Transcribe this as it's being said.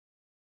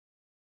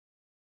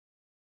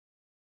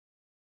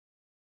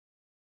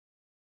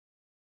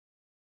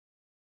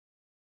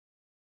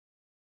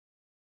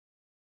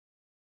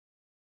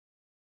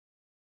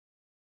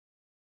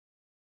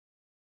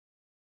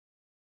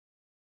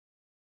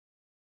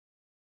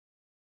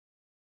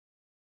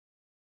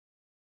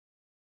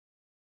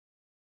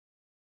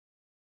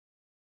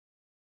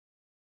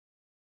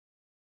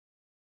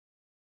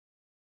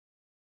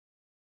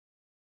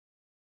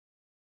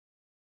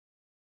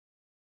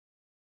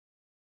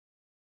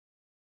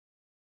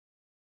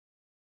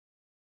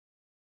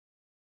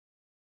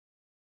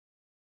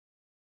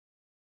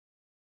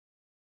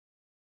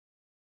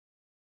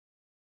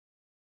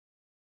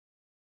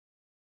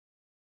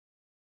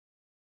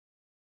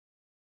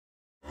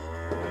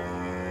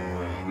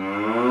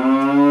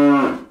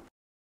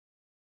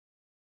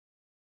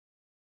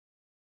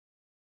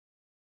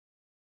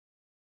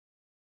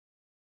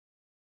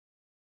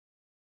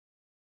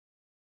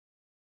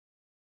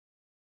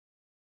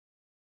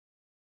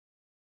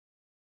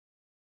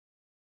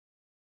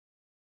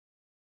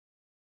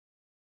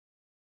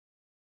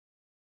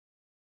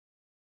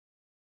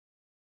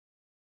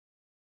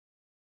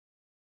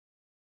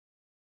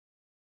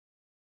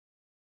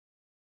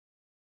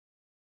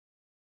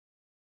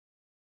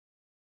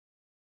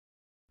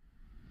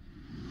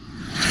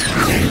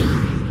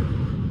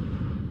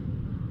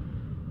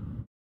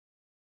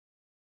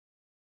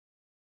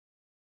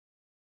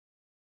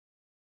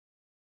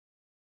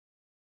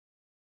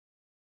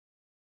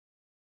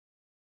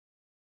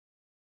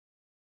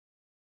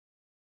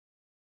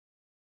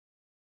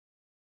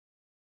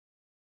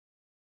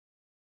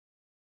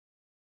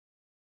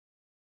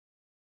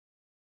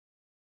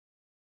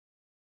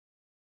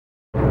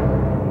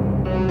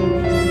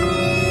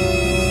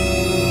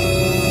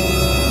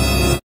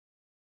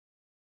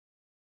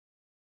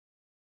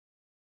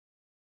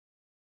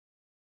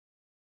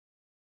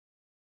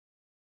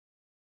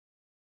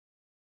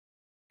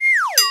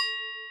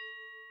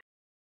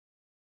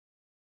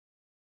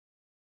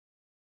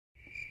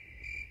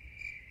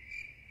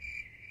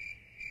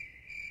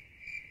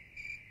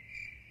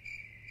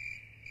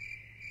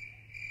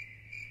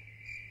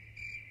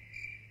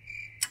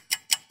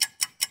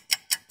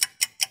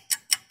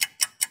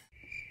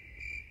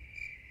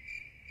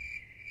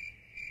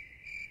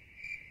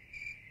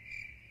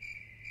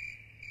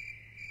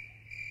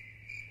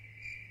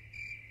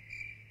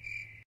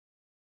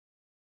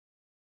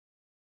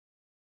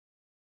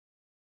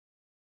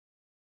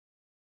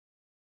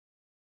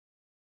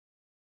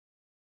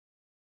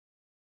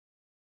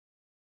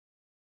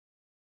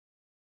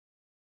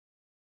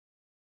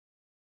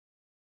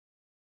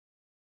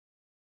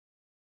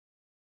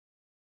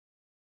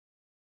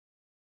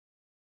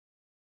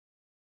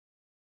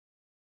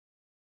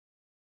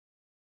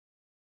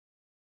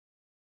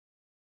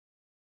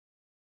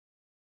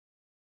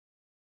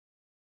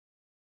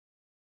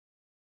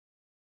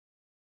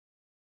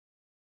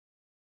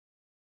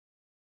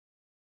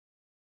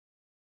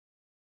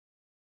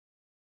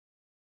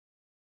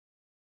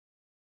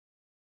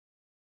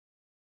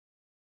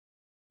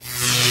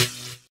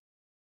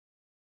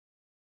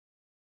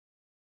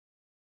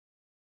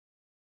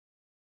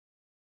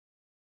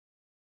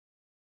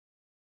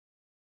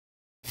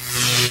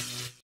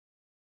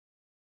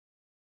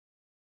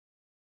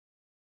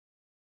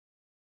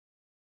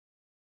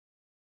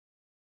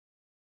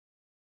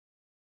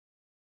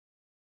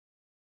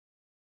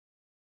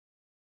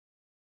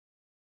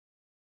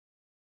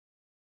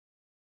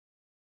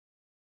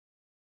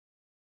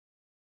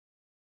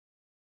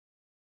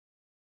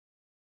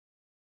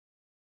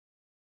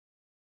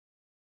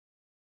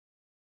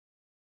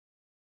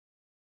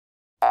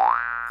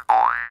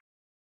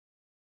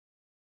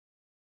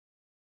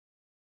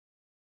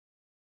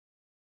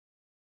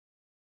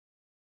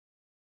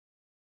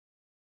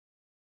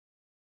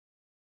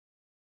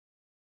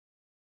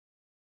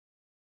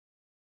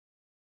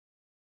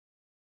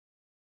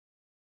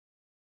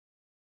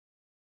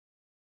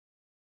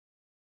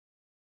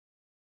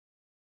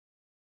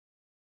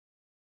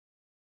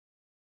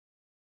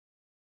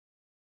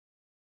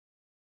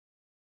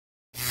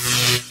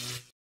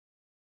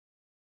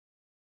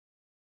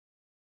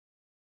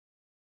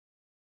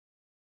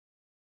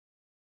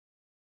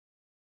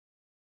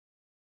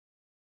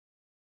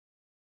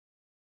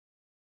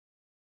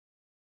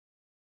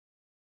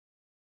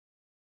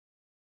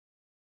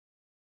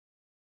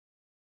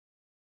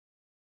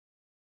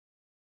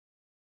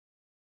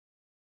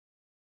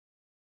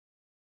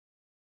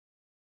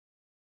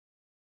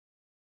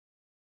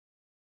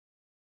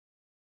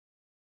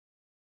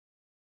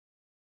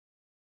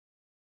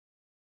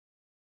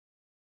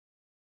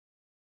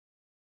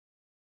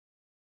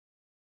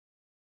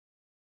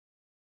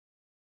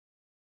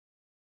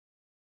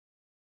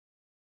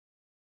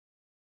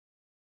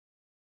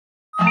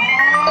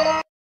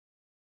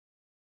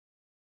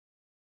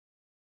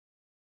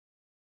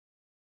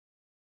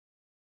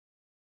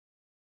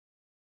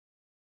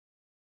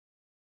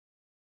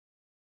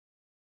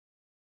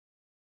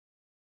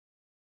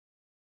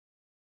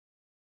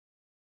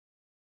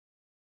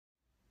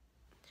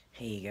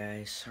Hey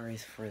guys, sorry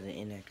for the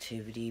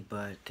inactivity,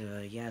 but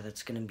yeah,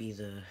 that's gonna be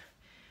the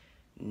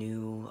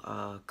new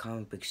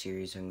comic book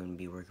series I'm gonna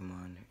be working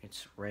on.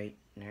 It's right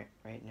now,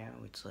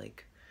 it's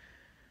like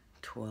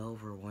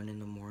 12 or 1 in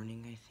the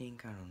morning, I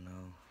think. I don't know,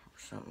 or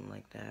something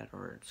like that,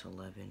 or it's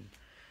 11.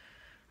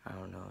 I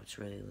don't know, it's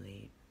really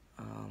late.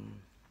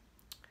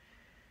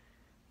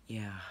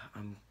 Yeah,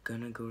 I'm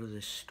gonna go to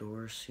the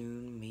store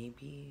soon,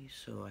 maybe,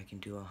 so I can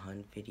do a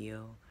hunt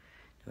video.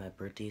 My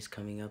birthday's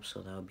coming up, so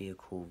that'll be a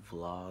cool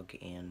vlog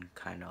and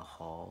kind of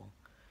haul.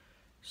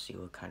 See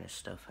what kind of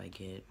stuff I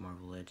get,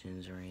 Marvel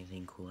Legends or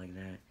anything cool like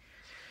that.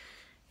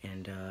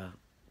 And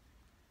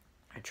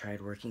I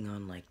tried working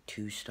on like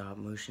 2 stop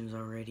motions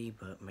already,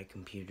 but my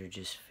computer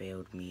just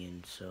failed me,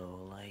 and so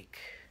like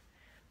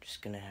I'm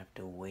just gonna have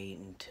to wait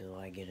until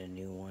I get a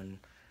new one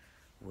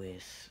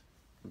with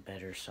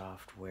better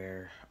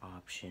software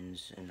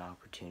options and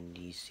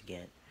opportunities to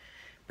get.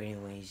 But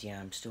anyways, yeah,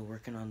 I'm still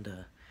working on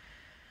the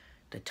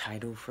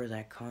title for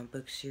that comic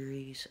book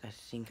series. I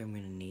think I'm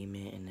gonna name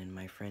it, and then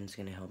my friend's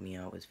gonna help me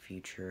out with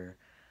future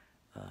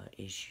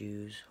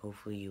issues.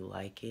 Hopefully you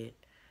like it.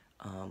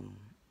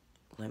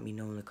 Let me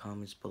know in the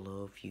comments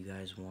below if you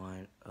guys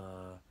want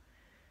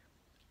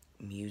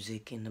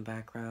music in the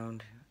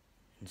background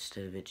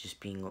instead of it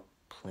just being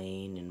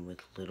plain and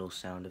with little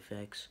sound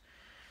effects.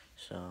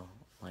 So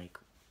like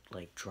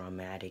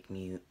dramatic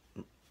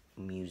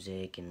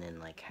music, and then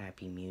like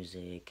happy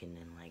music, and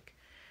then like,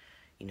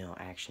 you know,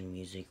 action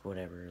music,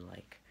 whatever.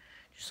 Like,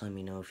 just let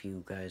me know if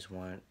you guys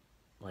want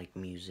like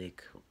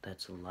music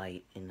that's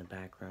light in the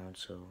background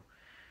so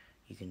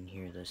you can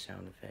hear the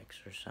sound effects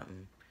or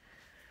something.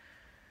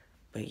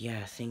 But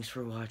yeah, thanks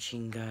for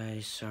watching,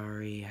 guys.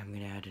 Sorry, I'm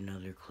gonna add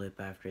another clip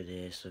after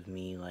this of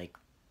me like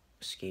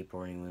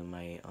skateboarding with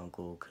my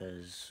uncle,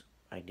 because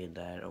I did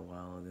that a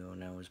while ago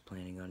and I was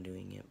planning on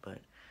doing it. But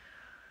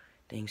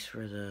thanks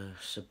for the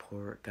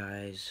support,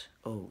 guys.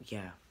 Oh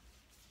yeah,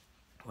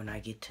 when I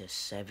get to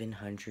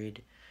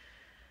 700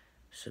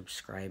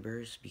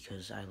 subscribers,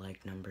 because I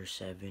like number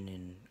 7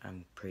 and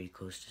I'm pretty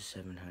close to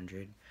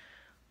 700,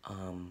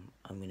 I'm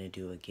gonna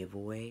do a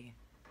giveaway.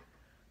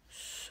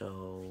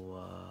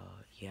 So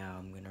yeah,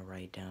 I'm gonna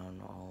write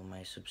down all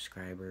my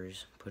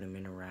subscribers, put them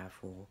in a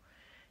raffle,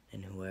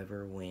 and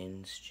whoever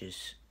wins,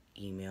 just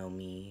email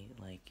me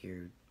like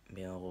your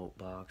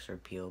mailbox or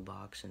PO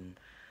box, and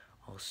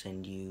I'll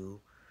send you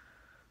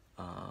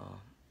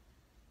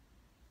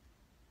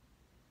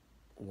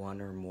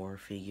 1 or more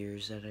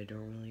figures that I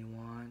don't really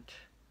want,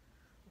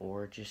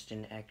 or just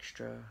an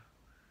extra.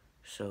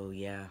 So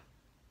yeah,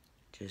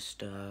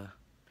 just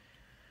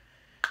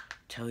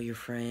tell your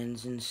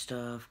friends and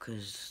stuff,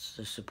 because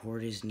the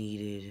support is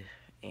needed.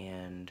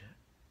 And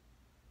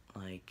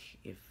like,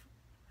 if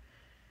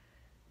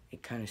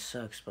it kind of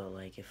sucks, but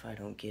like if I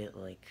don't get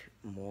like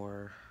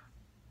more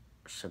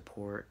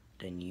support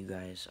than you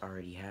guys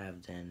already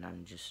have, then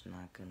I'm just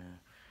not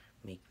gonna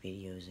make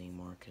videos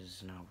anymore, because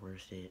it's not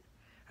worth it.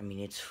 I mean,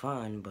 it's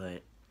fun,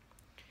 but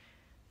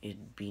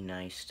it'd be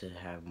nice to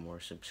have more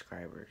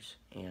subscribers,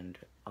 and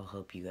I'll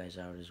help you guys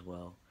out as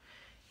well.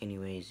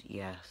 Anyways,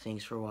 yeah,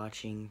 thanks for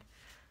watching.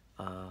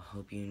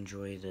 Hope you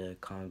enjoy the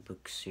comic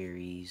book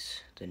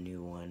series, the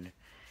new one.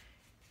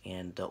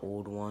 And the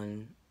old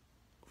one,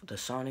 the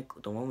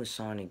one with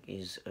Sonic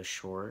is a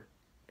short,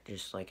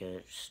 just like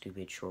a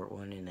stupid short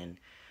one, and then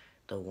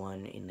the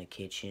one in the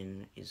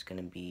kitchen is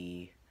gonna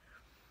be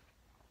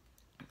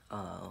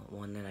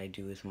one that I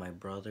do with my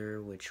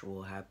brother, which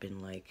will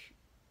happen like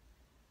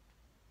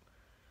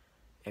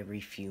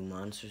every few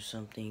months or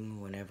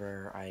something.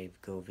 Whenever I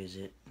go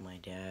visit my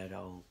dad,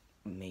 I'll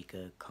make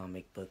a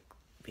comic book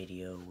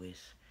video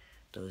with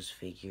those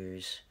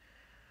figures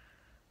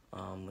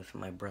with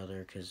my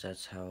brother, because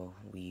that's how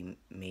we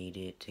made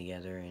it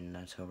together, and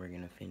that's how we're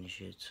gonna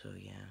finish it. So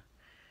yeah,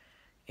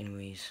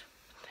 anyways,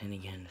 then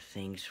again,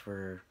 thanks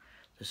for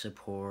the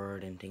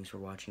support, and thanks for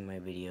watching my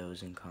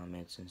videos and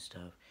comments and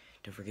stuff.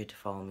 Don't forget to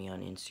follow me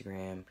on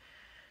Instagram,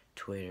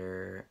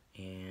 Twitter,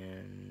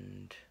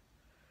 and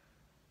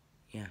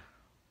yeah,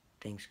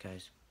 thanks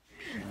guys.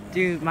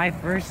 Dude, my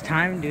first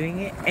time doing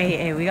it.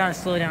 Hey, we gotta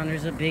slow down.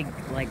 There's a big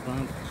like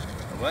bump.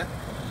 What?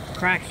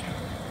 Crack.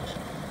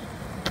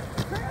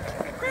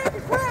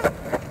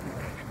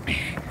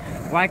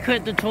 Why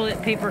couldn't the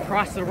toilet paper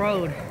cross the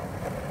road?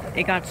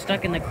 It got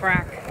stuck in the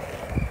crack.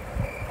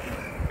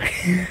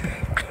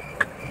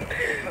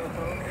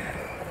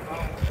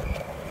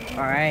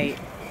 All right.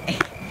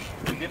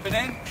 Dip it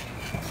in?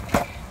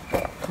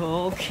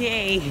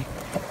 Okay.